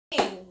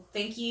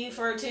thank you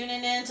for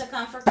tuning in to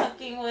Comfort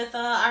Cooking with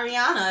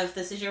Ariana. If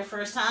this is your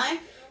first time,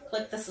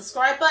 click the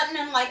subscribe button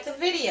and like the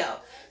video.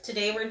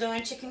 Today we're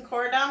doing chicken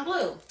cordon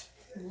bleu.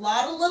 A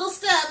lot of little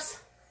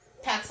steps,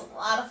 packs a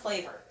lot of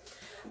flavor.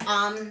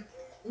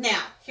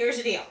 Now, here's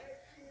the deal.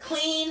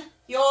 Clean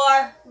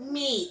your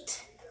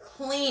meat.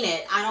 Clean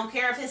it. I don't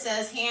care if it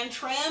says hand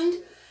trimmed.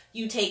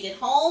 You take it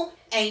home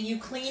and you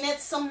clean it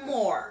some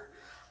more.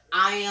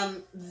 I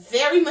am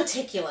very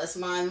meticulous.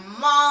 My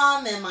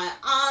mom and my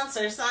aunts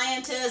are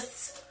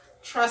scientists.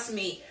 Trust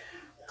me.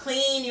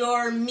 Clean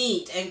your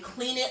meat and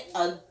clean it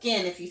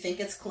again if you think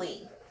it's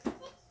clean.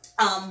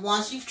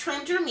 Once you've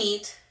trimmed your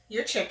meat,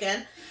 your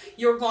chicken,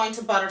 you're going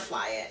to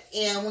butterfly it.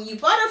 And when you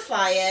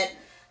butterfly it,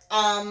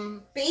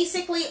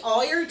 basically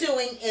all you're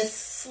doing is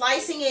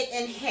slicing it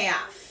in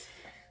half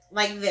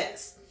like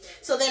this.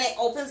 So then it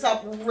opens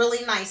up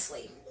really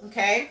nicely,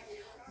 okay?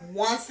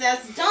 Once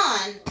that's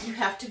done, you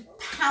have to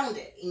pound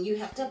it, and you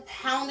have to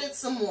pound it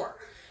some more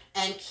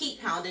and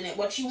keep pounding it.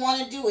 What you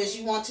want to do is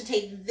you want to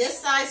take this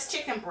size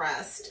chicken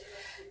breast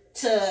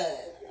to,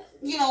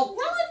 you know,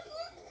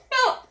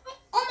 about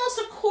almost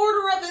a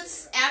quarter of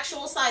its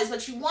actual size,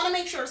 but you want to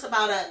make sure it's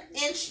about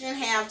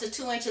 1.5 to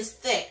 2 inches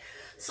thick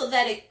so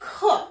that it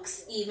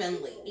cooks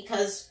evenly,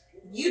 because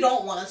you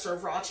don't want to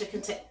serve raw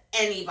chicken to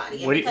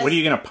anybody. What are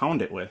you going to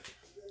pound it with?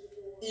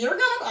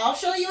 I'll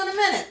show you in a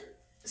minute.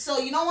 So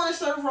you don't want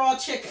to serve raw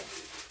chicken.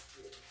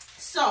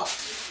 So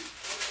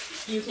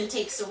you can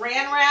take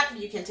saran wrap,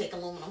 you can take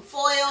aluminum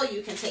foil,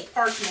 you can take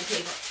parchment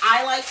paper.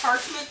 I like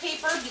parchment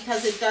paper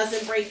because it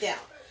doesn't break down.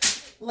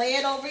 Lay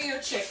it over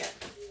your chicken.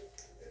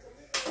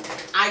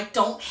 I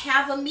don't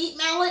have a meat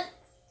mallet.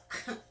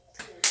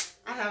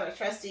 I have a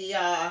trusty,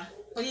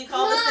 what do you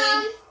call this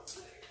thing?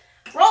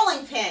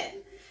 Rolling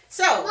pin.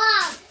 So,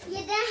 Mom, you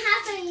didn't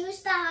have to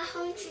use that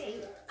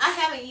 100. I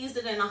haven't used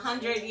it in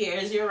 100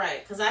 years. You're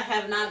right, because I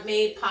have not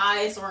made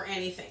pies or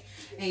anything.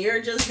 And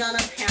you're just gonna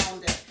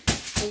pound it.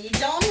 And you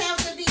don't have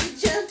to be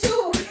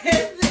gentle with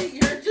it.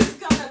 You're just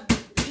gonna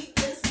beat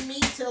this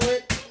meat till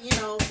it, you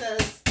know,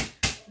 says,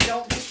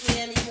 "Don't beat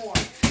me anymore."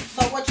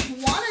 But what you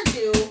want to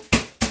do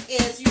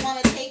is you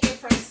want to take it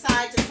from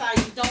side to side.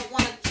 You don't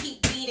want to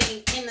keep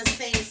beating in the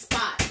same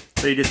spot.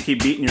 So you just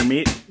keep beating your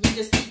meat? You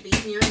just keep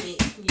beating your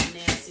meat, you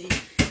nasty.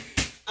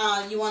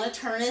 You want to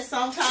turn it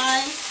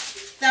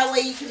sometimes. That way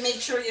you can make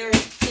sure you're,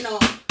 you know,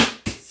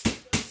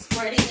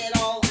 spreading it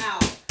all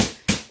out.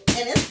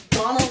 And it's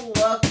gonna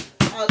look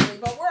ugly,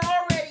 but we're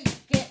already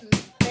getting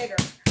bigger.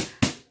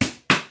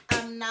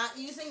 I'm not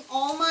using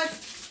all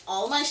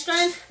my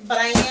strength, but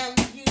I am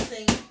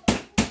using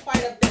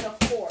quite a bit of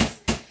force.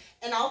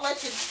 And I'll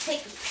let you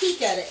take a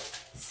peek at it.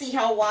 See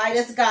how wide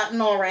it's gotten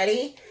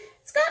already?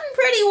 It's gotten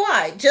pretty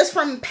wide just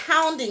from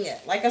pounding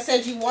it. Like I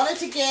said, you want it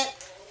to get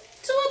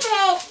to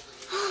about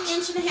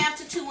 1.5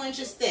 to 2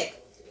 inches thick.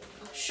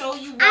 I'll show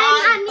you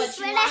why, but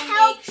you want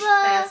to make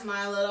sure that's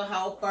my little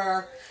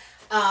helper.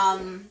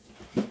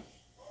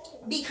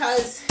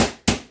 Because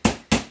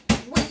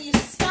when you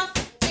stuff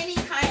any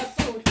kind of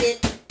food,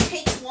 it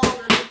takes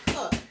longer to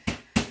cook.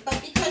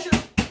 But because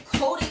you're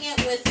coating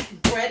it with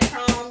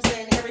breadcrumbs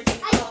and everything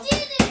else,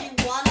 you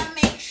want to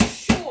make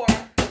sure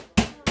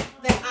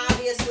that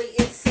obviously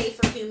it's safe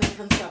for human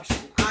consumption.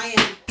 I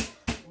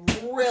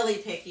am really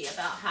picky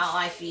about how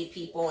I feed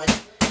people, and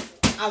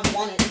I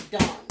want it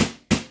done.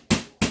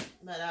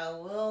 But I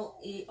will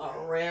eat a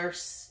rare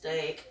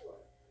steak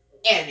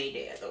any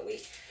day of the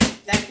week.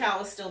 That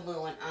cow is still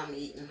mooing. I'm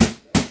eating.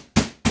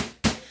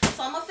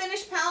 So I'm going to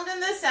finish pounding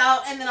this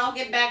out, and then I'll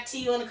get back to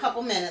you in a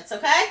couple minutes,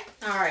 okay?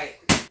 All right.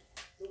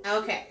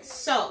 Okay,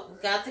 so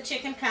got the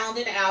chicken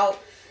pounded out.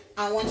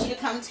 I want you to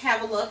come to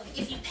have a look.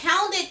 If you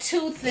pound it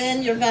too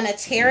thin, you're going to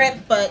tear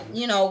it, but,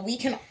 you know, we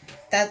can,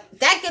 that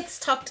gets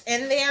tucked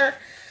in there.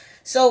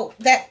 So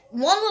that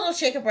one little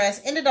chicken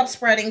breast ended up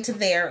spreading to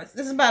there.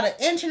 This is about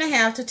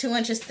 1.5 to 2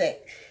 inches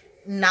thick.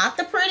 Not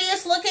the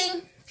prettiest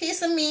looking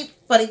piece of meat,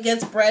 but it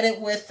gets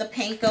breaded with the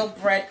panko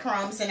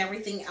breadcrumbs and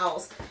everything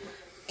else.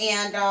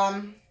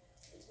 And,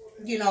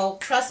 you know,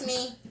 trust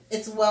me,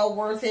 it's well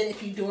worth it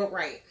if you do it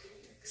right.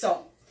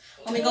 So,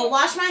 let me go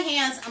wash my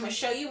hands. I'm going to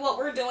show you what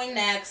we're doing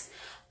next.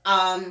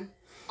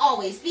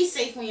 Always be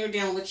safe when you're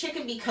dealing with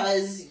chicken,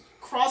 because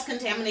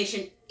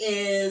cross-contamination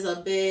is a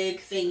big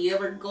thing. You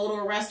ever go to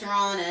a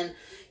restaurant and,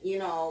 you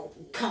know,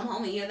 come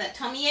home and you have that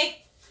tummy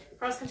ache?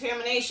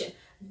 Cross-contamination.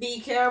 Be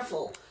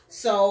careful.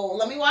 So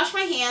let me wash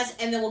my hands,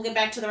 and then we'll get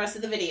back to the rest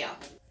of the video.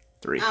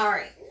 3. All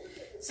right.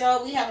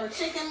 So we have our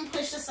chicken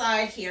pushed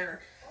aside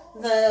here.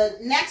 The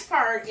next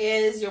part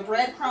is your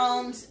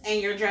breadcrumbs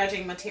and your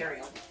dredging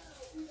material.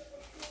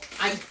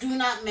 I do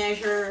not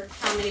measure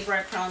how many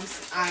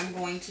breadcrumbs I'm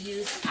going to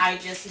use. I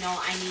just know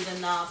I need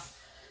enough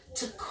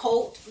to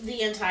coat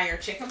the entire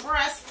chicken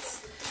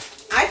breasts.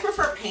 I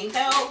prefer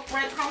panko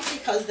breadcrumbs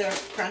because they're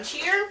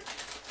crunchier.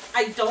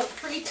 I don't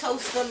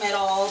pre-toast them at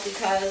all,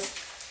 because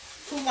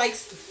who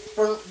likes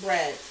burnt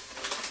bread?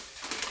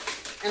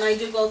 And I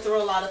do go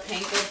through a lot of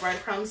panko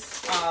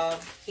breadcrumbs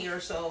here,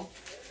 so,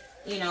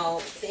 you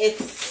know,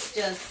 it's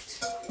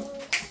just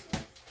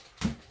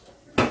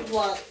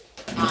what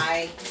I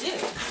I do.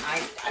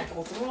 I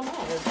go through them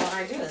all. It's what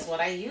I do. It's what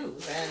I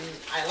use. And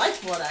I like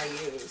what I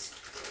use.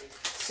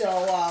 So,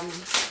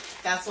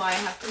 that's why I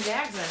have 3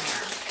 bags in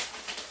there.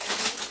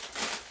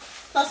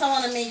 Plus, I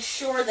want to make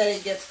sure that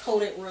it gets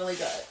coated really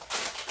good.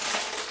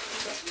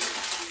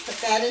 Put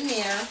that in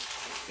there.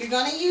 You're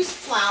going to use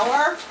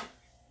flour,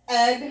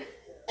 egg,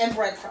 and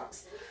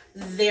breadcrumbs.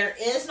 There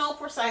is no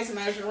precise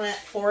measurement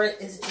for it.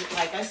 It's just,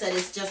 like I said,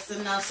 it's just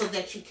enough so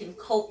that you can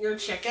coat your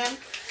chicken.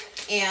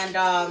 And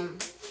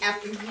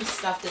after you've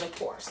stuffed it, of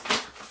course.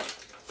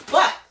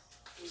 But,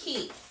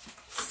 key,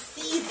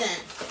 season.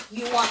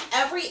 You want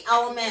every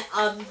element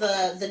of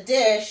the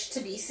dish to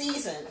be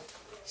seasoned.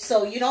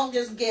 So you don't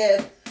just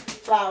give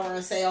flour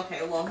and say,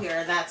 okay, well,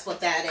 here, that's what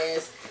that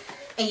is.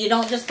 And you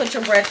don't just put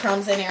your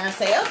breadcrumbs in there and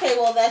say, okay,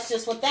 well, that's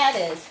just what that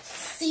is.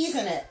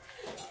 Season it.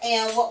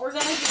 And what we're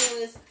going to do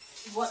is,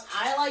 what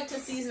I like to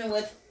season it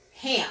with,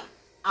 ham.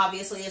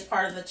 Obviously, is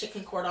part of the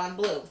Chicken Cordon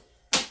Bleu.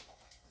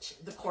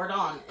 The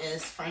cordon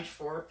is French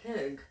for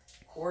pig.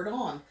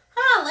 Cordon.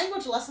 Ha!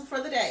 Language lesson for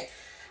the day.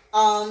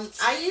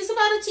 I use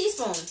about a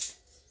teaspoon.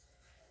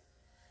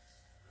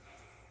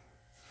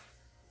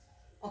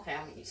 Okay,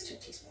 I'm going to use 2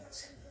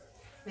 teaspoons.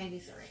 Maybe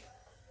 3.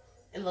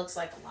 It looks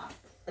like a lot,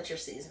 but you're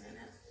seasoning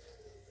it.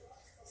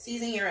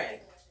 Season your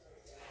egg.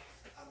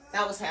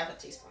 That was half a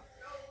teaspoon.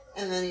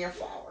 And then your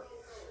flour.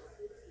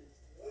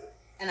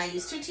 And I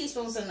use 2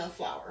 teaspoons of no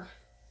flour.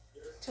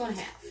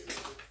 2.5.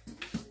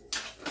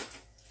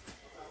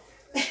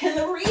 And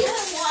the reason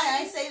why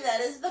I say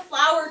that is the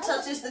flour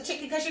touches the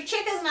chicken, because your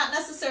chicken is not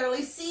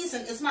necessarily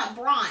seasoned. It's not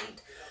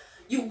brined.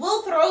 You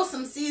will throw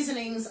some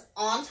seasonings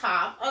on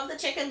top of the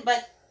chicken,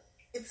 but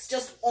it's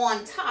just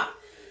on top.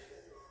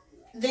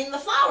 Then the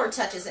flour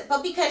touches it.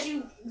 But because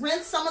you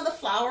rinse some of the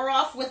flour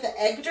off with the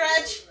egg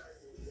dredge,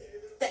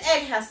 the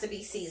egg has to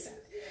be seasoned.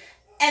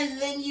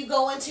 And then you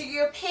go into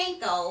your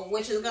panko,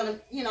 which is going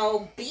to, you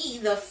know, be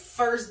the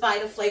first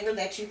bite of flavor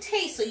that you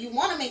taste. So you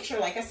want to make sure,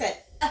 like I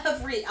said,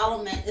 every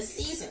element is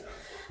seasoned.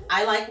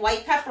 I like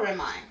white pepper in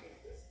mine.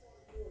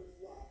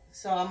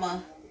 So I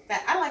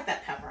like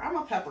that pepper. I'm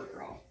a pepper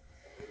girl.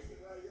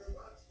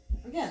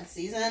 Again,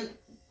 season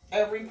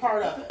every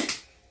part of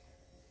it.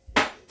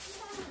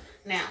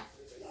 Now,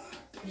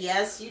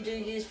 yes, you do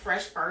use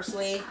fresh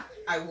parsley.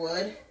 I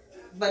would,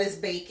 but it's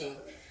baking.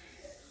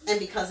 And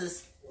because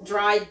it's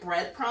dried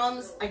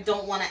breadcrumbs, I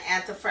don't want to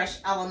add the fresh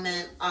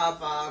element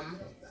of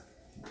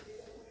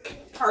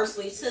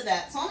parsley to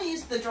that. So I'm going to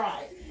use the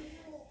dried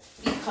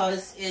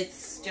because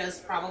it's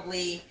just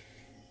probably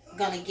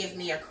going to give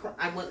me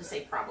I wouldn't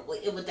say probably,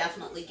 it would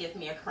definitely give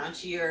me a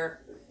crunchier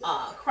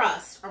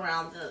crust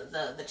around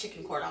the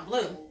Chicken Cordon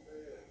Bleu.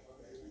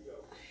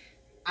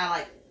 I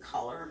like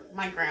color.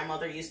 My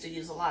grandmother used to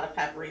use a lot of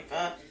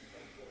paprika.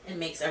 It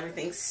makes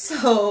everything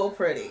so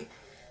pretty.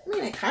 I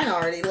mean, it kind of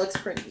already looks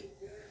pretty.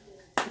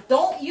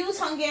 Don't use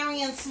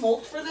Hungarian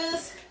smoked for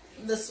this.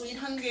 The sweet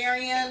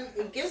Hungarian,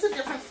 it gives a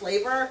different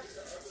flavor.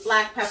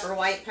 Black pepper,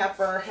 white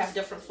pepper have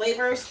different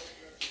flavors.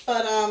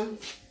 But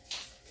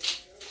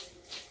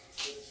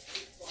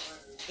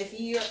if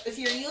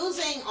you're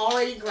using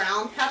already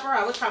ground pepper,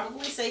 I would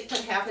probably say put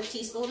half a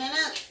teaspoon in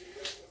it.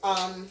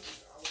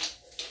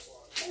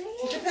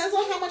 It depends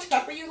on how much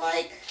pepper you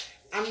like.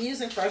 I'm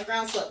using fresh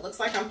ground, so it looks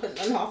like I'm putting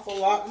an awful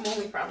lot. I'm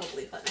only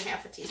probably putting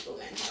half a teaspoon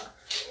in here.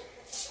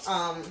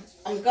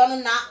 I'm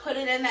gonna not put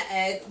it in the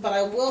egg, but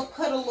I will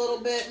put a little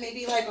bit,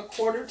 maybe like a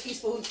 1/4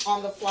 teaspoon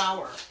on the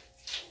flour,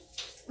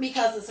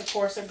 because it's a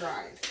coarser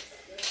grind.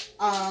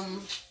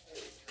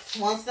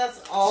 Once that's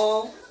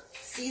all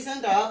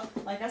seasoned up,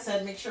 like I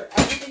said, make sure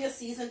everything is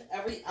seasoned,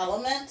 every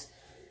element.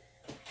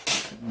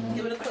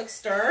 Give it a quick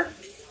stir.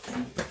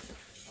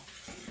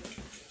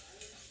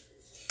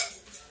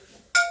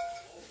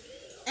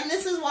 And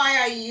this is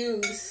why I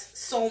use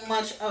so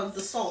much of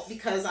the salt,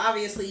 because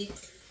obviously,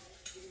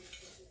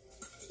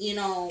 you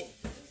know,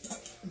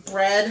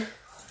 bread,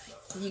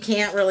 you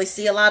can't really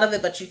see a lot of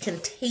it, but you can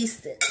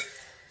taste it.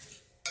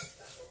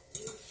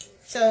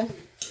 So,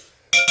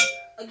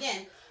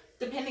 again,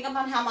 depending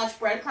upon how much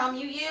breadcrumb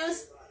you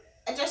use,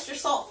 adjust your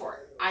salt for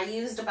it. I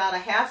used about a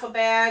half a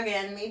bag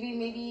and maybe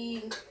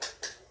a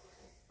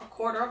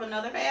 1/4 of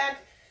another bag.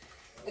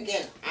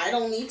 Again, I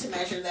don't need to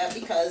measure that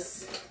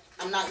because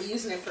I'm not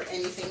using it for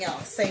anything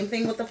else. Same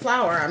thing with the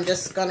flour. I'm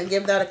just going to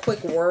give that a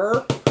quick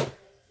whir.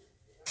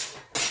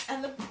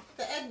 And the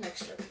egg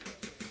mixture.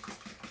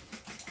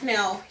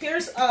 Now,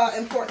 here's an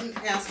important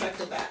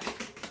aspect of that.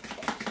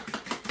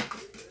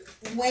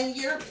 When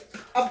you're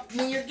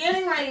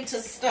getting ready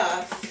to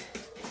stuff,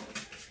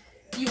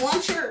 you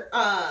want your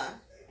ham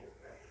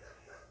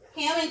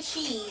and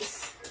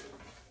cheese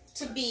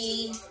to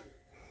be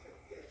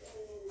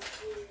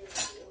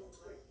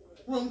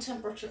room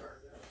temperature.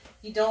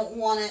 You don't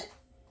want it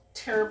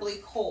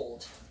terribly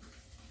cold.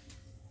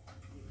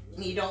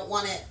 You don't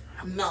want it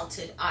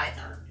melted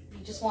either.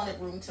 You just want it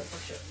room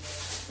temperature.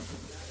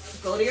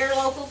 Go to your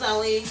local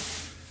deli,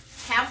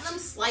 have them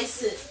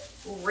slice it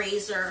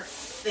razor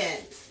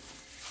thin.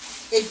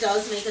 it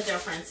does make a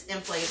difference in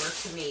flavor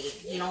to me.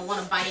 You don't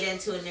want to bite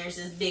into it and there's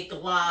this big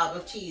glob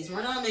of cheese.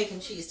 We're not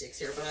making cheese sticks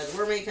here, but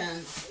we're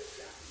making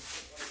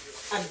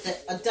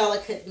a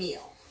delicate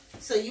meal.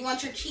 So you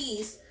want your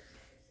cheese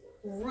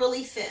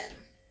really thin.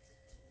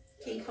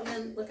 Can you come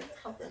in? Look at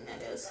how thin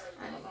that is.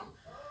 I don't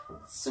know.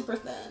 It's super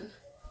thin.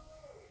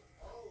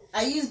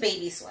 I use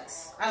baby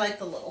Swiss. I like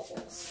the little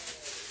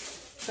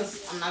holes.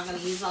 Because I'm not going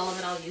to use all of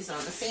it. I'll use it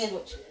on the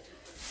sandwich.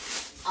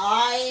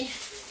 I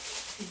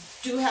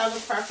do have a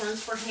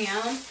preference for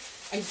ham.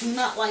 I do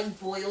not like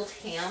boiled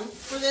ham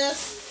for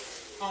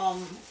this.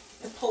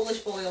 The Polish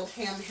boiled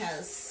ham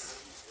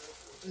has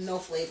no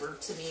flavor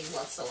to me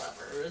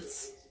whatsoever.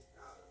 It's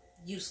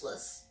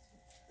useless.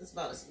 It's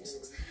about as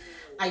useless.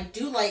 I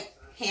do like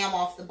ham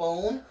off the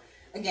bone.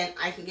 Again,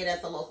 I can get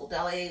at the local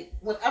deli.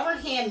 Whatever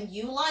ham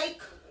you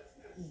like,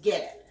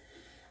 get it.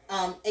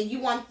 And you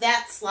want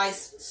that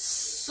slice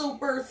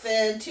super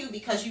thin too,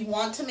 because you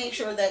want to make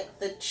sure that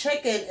the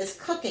chicken is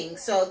cooking.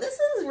 So this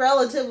is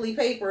relatively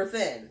paper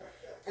thin.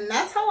 And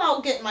that's how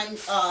I'll get my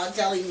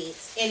deli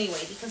meats anyway,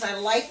 because I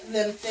like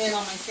them thin on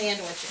my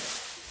sandwiches.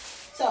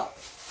 So,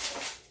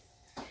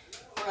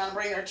 we're going to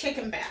bring our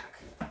chicken back.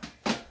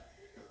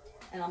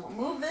 And I'm going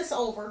to move this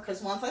over,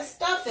 because once I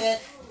stuff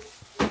it,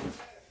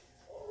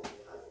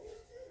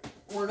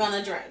 we're going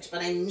to dredge.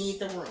 But I need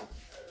the room.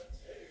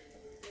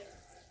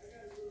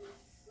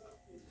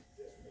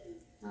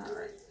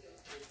 Alright.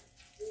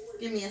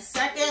 Give me a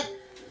second.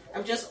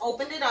 I've just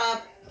opened it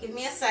up. Give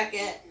me a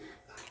second.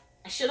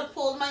 I should have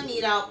pulled my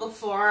meat out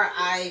before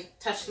I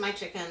touched my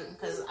chicken,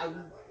 because I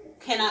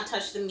cannot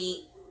touch the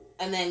meat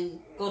and then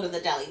go to the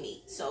deli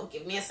meat. So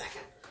give me a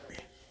second.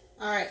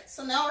 Alright,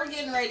 so now we're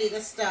getting ready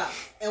to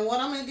stuff. And what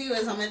I'm going to do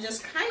is I'm going to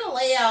just kind of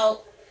lay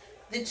out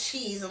the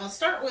cheese. I'm going to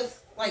start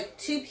with like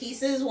 2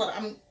 pieces.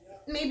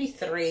 Maybe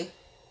 3.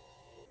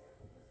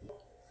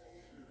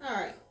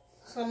 Alright,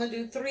 so I'm going to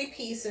do 3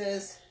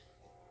 pieces.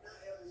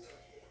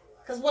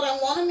 Because what I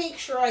want to make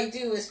sure I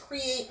do is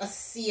create a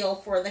seal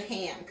for the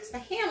ham. Because the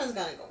ham is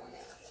going to go in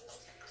there.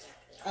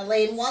 I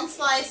laid 1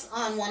 slice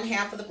on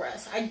 1/2 of the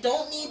breast. I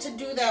don't need to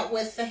do that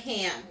with the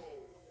ham.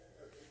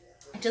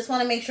 I just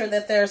want to make sure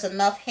that there's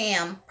enough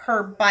ham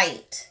per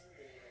bite.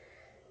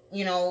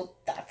 You know,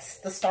 that's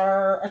the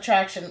star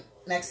attraction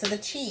next to the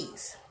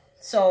cheese.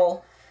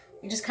 So,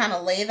 you just kind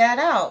of lay that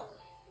out.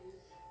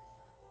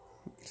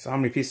 So how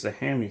many pieces of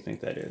ham do you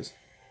think that is?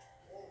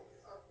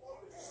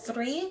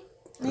 3,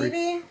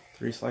 maybe?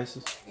 3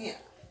 slices? Yeah.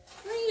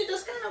 And then you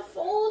just kind of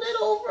fold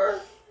it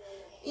over.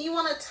 And you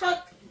want to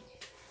tuck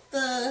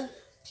the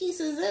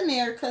pieces in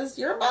there because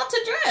you're about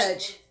to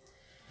dredge.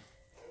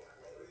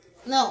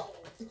 No,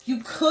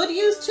 you could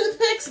use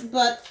toothpicks,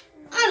 but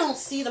I don't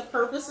see the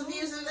purpose of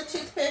using the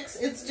toothpicks.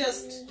 It's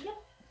just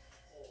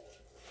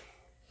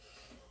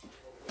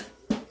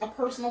a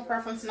personal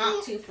preference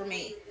not to for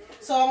me.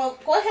 So I'm going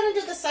to go ahead and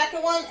do the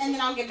second one, and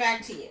then I'll get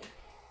back to you.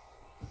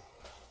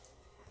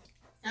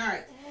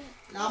 Alright,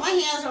 now my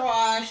hands are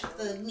washed.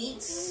 The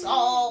meat's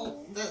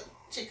the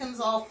chicken's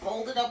all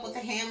folded up with the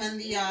ham and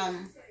the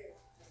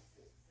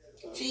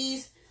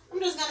cheese. I'm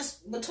just going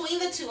to, between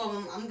the 2 of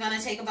them, I'm going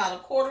to take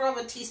about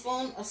 1/4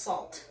 teaspoon of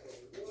salt.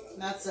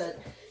 That's it.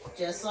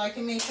 Just so I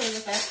can make sure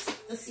that that's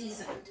the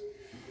seasoned.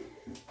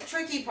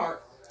 Tricky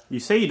part. You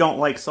say you don't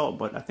like salt,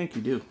 but I think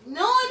you do.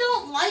 No, I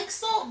don't like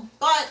salt,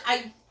 but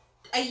I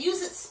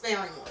use it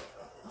sparingly.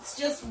 It's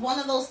just one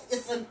of those,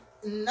 it's a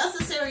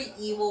necessary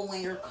evil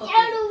when you're cooking.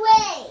 Out of the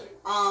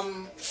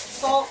way!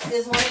 Salt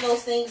is one of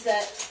those things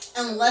that,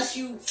 unless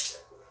you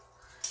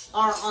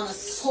are on a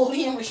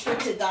sodium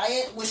restricted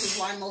diet, which is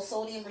why most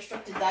sodium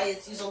restricted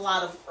diets use a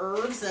lot of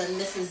herbs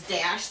and Mrs.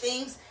 Dash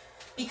things,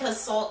 because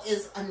salt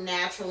is a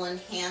natural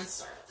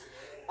enhancer.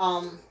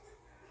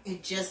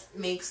 It just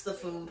makes the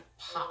food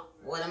pop.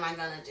 What am I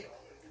gonna do?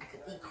 I could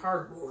eat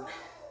cardboard.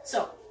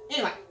 So,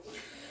 anyway,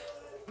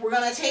 we're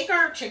gonna take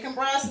our chicken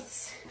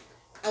breasts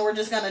and we're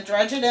just gonna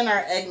dredge it in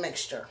our egg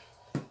mixture.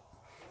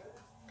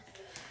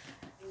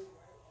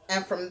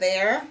 And from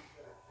there,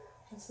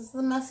 this is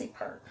the messy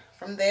part.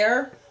 From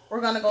there,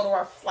 we're gonna go to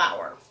our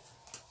flour.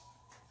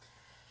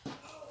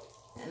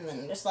 And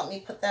then just let me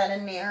put that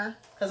in there,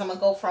 because I'm gonna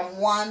go from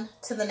one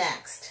to the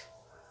next.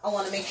 I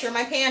wanna make sure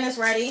my pan is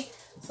ready.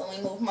 So let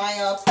me move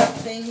my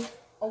thing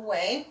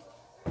away.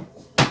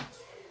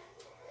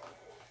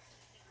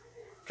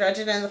 Dredge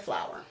it in the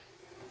flour.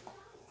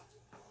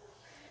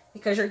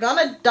 Because you're going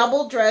to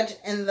double dredge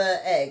in the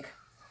egg.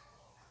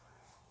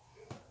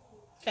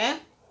 Okay?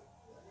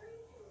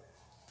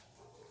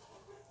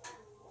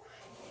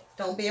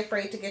 Don't be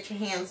afraid to get your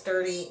hands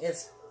dirty.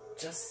 It's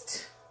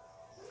just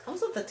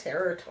comes with the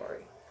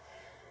territory.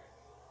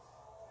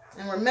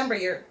 And remember,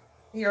 your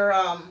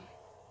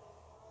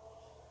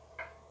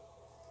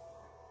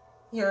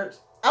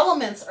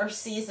elements are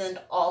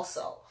seasoned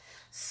also.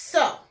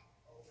 So,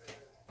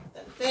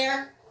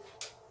 there.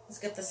 Let's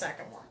get the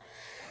second one.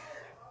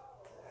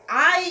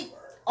 I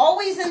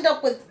always end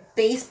up with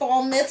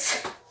baseball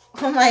mitts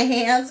on my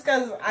hands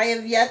because I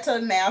have yet to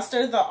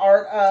master the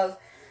art of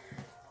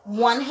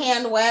one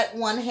hand wet,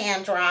 one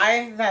hand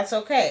dry, that's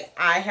okay.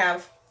 I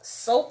have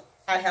soap,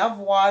 I have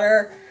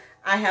water,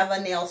 I have a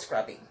nail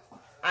scrubbing.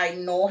 I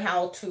know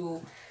how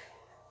to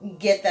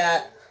get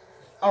that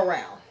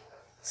around.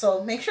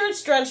 So make sure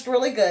it's dredged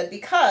really good,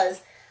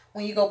 because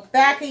when you go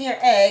back in your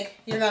egg,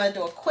 you're going to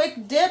do a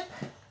quick dip.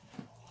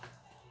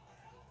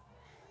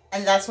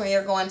 And that's when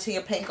you're going to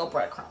your panko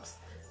breadcrumbs.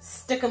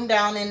 Stick them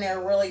down in there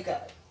really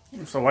good.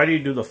 So why do you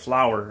do the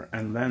flour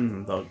and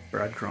then the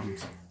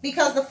breadcrumbs?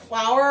 Because the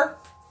flour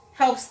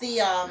helps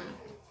the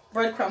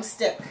breadcrumbs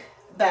stick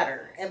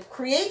better. It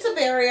creates a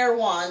barrier,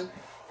 one,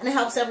 and it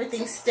helps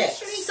everything stick.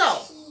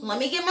 So let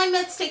me get my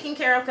mitts taken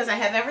care of because I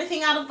have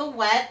everything out of the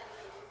wet.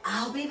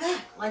 I'll be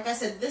back. Like I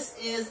said, this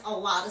is a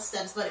lot of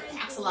steps, but it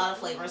packs a lot of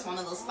flavor. It's one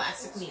of those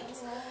classic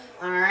meals.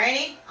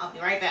 Alrighty, I'll be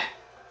right back.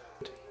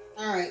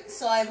 Alright,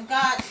 so I've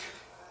got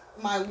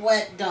my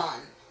wet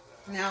done.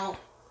 Now,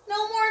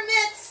 no more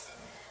mitts.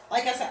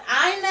 Like I said,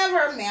 I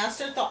never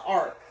mastered the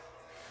art.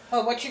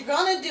 But what you're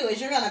going to do is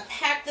you're going to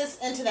pack this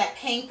into that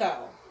panko.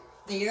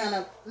 And you're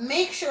going to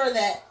make sure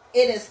that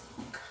it is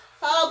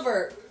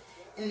covered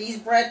in these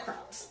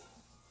breadcrumbs.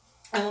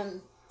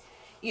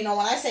 You know,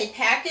 when I say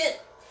pack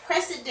it,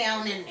 press it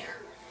down in there.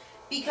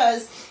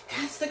 Because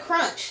that's the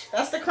crunch.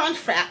 That's the crunch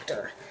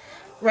factor.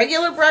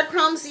 Regular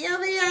breadcrumbs, yeah,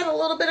 they add a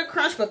little bit of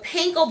crunch, but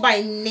panko by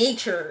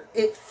nature,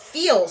 it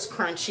feels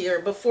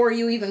crunchier before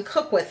you even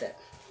cook with it.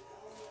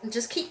 And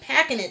just keep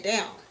packing it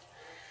down.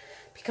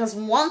 Because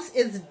once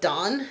it's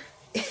done,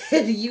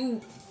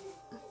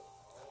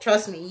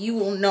 trust me, you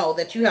will know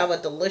that you have a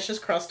delicious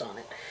crust on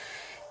it.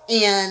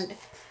 And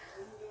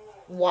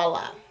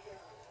voila.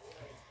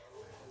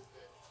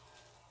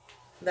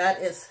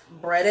 That is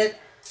breaded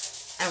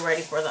and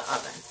ready for the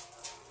oven.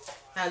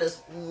 That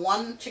is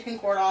one chicken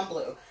cordon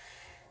bleu.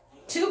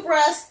 2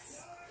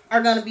 breasts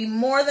are going to be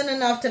more than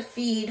enough to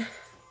feed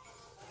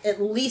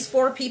at least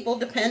 4 people,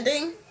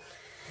 depending.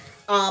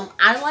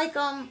 I like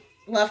them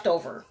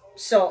leftover.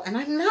 So, and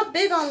I'm not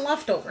big on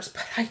leftovers,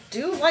 but I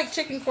do like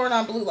chicken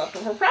cordon bleu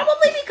leftover.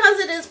 Probably because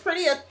it is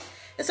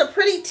it's a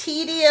pretty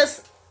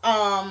tedious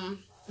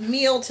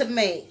meal to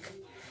make.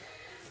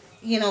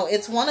 You know,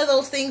 it's one of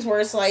those things where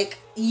it's like,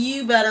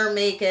 you better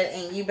make it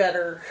and you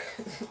better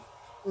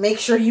make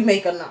sure you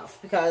make enough,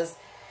 because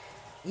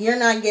you're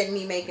not getting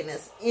me making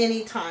this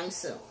anytime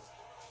soon.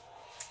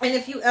 And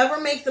if you ever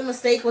make the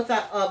mistake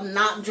of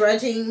not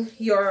dredging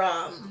your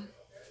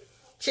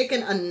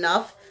chicken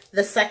enough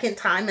the second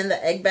time in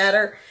the egg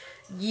batter,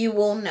 you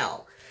will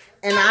know.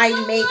 And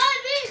I make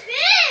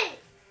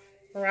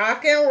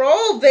rock and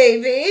roll,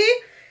 baby.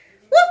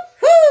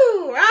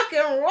 Woo-hoo! Rock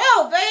and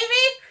roll,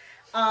 baby.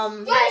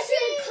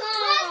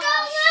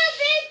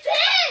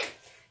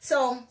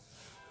 So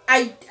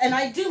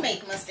I do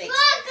make mistakes.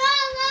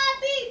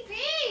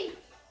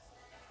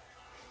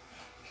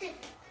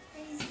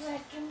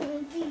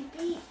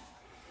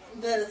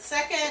 The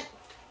second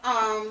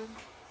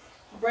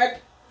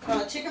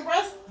chicken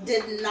breast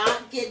did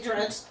not get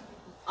dredged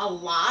a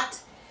lot,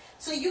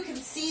 so you can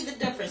see the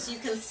difference. You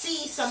can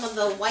see some of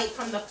the white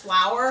from the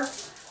flour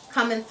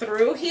coming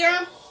through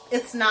here.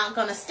 It's not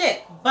gonna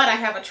stick, but I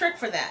have a trick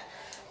for that.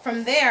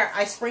 From there,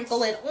 I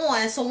sprinkle it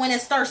on, so when it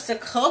starts to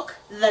cook,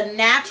 the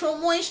natural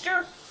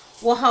moisture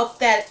will help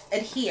that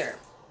adhere.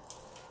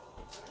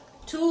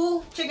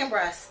 2 chicken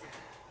breasts.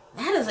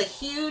 That is a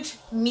huge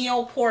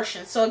meal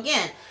portion. So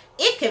again,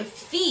 it can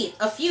feed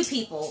a few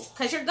people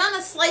because you're going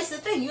to slice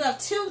it thin. You have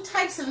 2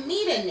 types of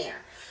meat in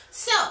there.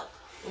 So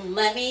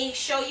let me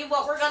show you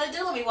what we're going to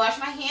do. Let me wash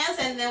my hands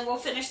and then we'll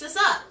finish this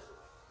up.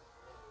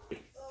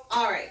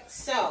 All right,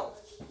 so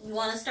you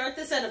want to start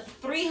this at a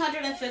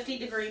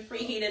 350-degree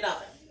preheated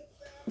oven.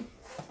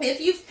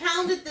 If you've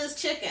pounded this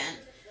chicken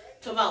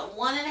to about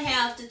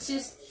 1.5 to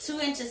 2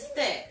 inches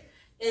thick,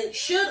 it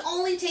should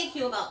only take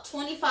you about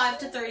 25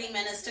 to 30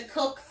 minutes to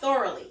cook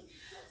thoroughly.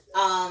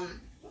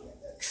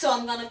 So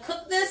I'm going to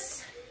cook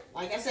this,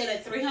 like I said,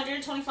 at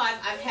 325.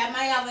 I've had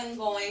my oven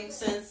going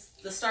since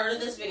the start of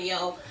this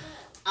video.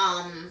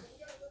 I'm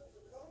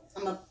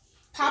going to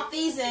pop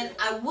these in.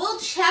 I will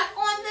check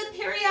on them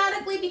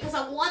periodically because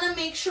I want to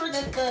make sure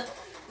that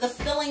the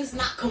filling's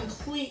not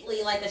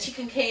completely, like a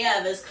chicken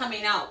Kiev, is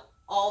coming out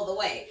all the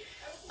way.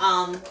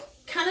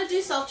 Kind of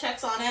do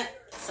self-checks on it.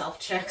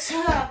 Self-checks.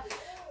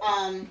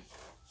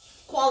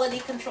 Quality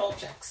control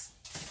checks.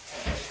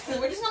 So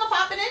we're just going to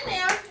pop it in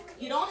there.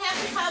 You don't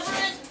have to cover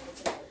it.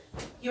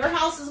 Your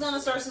house is going to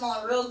start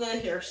smelling real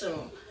good here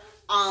soon.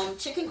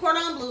 Chicken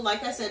cordon bleu,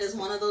 like I said, is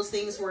one of those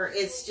things where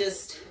it's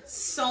just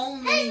so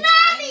many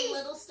tiny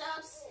little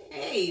steps.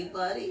 Hey,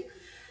 buddy.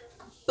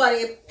 But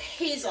it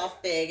pays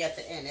off big at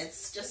the end.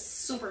 It's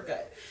just super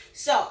good.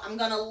 So I'm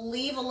going to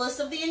leave a list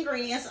of the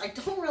ingredients. I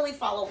don't really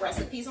follow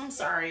recipes. I'm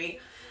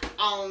sorry.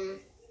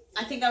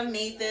 I think I've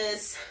made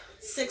this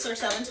 6 or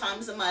 7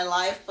 times in my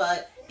life,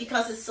 but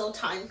because it's so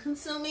time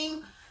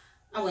consuming,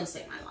 I wouldn't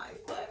say my life,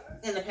 but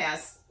in the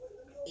past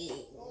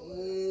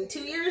 2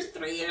 years,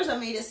 3 years, I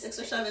made it 6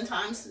 or 7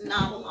 times.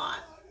 Not a lot.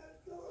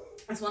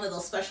 It's one of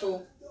those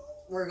special,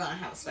 we're going to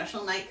have a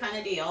special night kind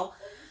of deal.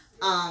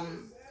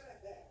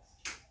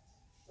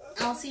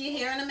 I'll see you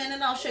here in a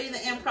minute. I'll show you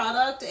the end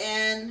product,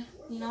 and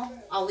you know,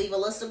 I'll leave a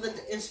list of the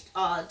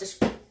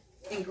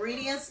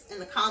ingredients in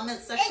the comment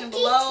section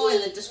below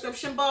in the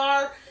description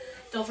bar.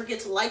 Don't forget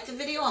to like the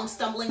video. I'm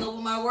stumbling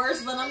over my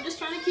words, but I'm just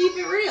trying to keep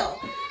it real.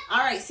 All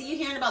right, see you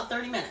here in about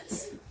 30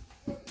 minutes.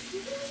 All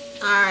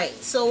right,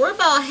 so we're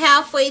about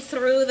halfway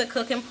through the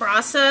cooking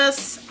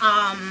process.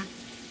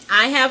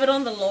 I have it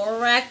on the lower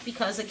rack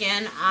because,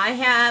 again, I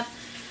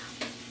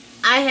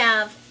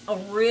have a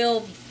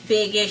real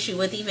big issue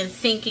with even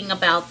thinking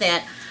about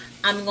that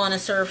I'm going to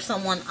serve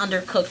someone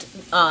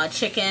undercooked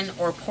chicken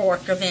or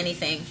pork or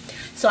anything.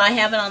 So I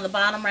have it on the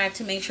bottom rack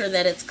to make sure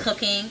that it's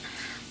cooking.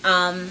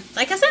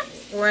 Like I said,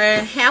 we're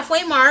at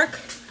halfway mark.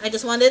 I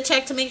just wanted to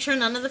check to make sure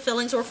none of the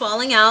fillings were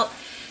falling out.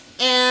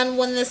 And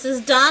when this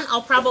is done,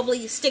 I'll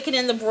probably stick it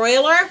in the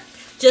broiler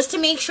just to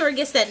make sure it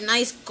gets that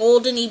nice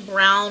goldeny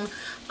brown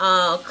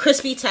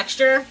crispy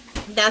texture.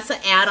 That's an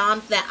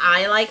add-on that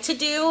I like to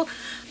do.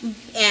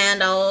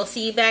 And I'll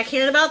see you back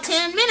here in about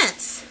 10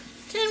 minutes.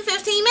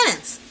 10-15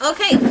 minutes.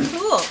 Okay,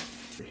 cool.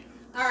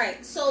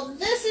 Alright, so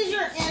this is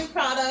your end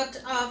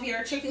product of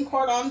your chicken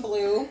cordon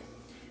bleu.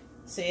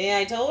 See,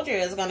 I told you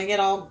it's going to get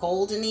all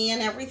goldeny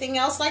and everything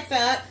else like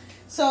that.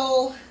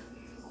 So,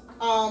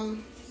 a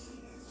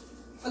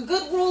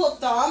good rule of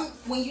thumb,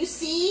 when you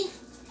see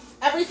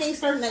everything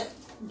starting to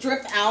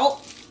drip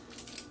out,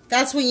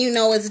 that's when you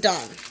know it's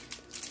done.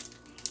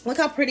 Look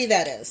how pretty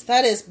that is.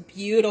 That is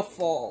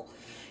beautiful.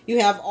 You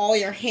have all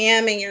your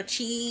ham and your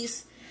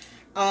cheese.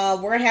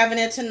 We're having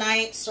it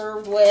tonight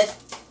served with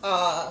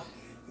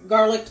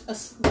garlic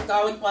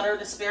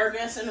buttered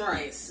asparagus and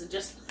rice.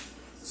 Just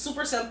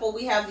super simple.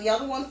 We have the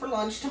other one for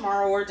lunch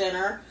tomorrow or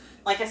dinner.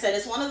 Like I said,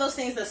 it's one of those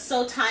things that's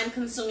so time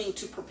consuming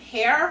to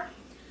prepare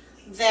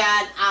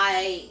that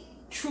I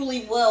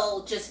truly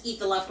will just eat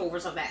the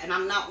leftovers of that. And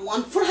I'm not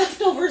one for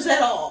leftovers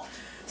at all.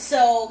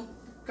 So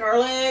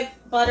garlic,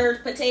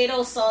 buttered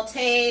potatoes,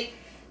 sauteed,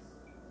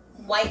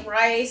 white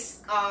rice.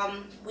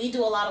 We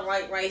do a lot of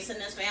white rice in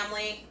this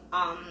family.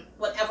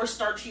 Whatever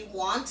starch you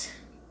want.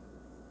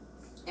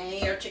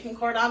 And your chicken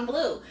cordon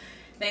bleu.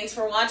 Thanks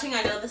for watching.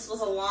 I know this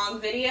was a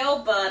long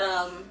video,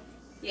 but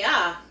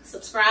yeah,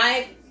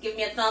 subscribe, give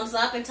me a thumbs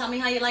up, and tell me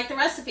how you like the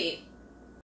recipe.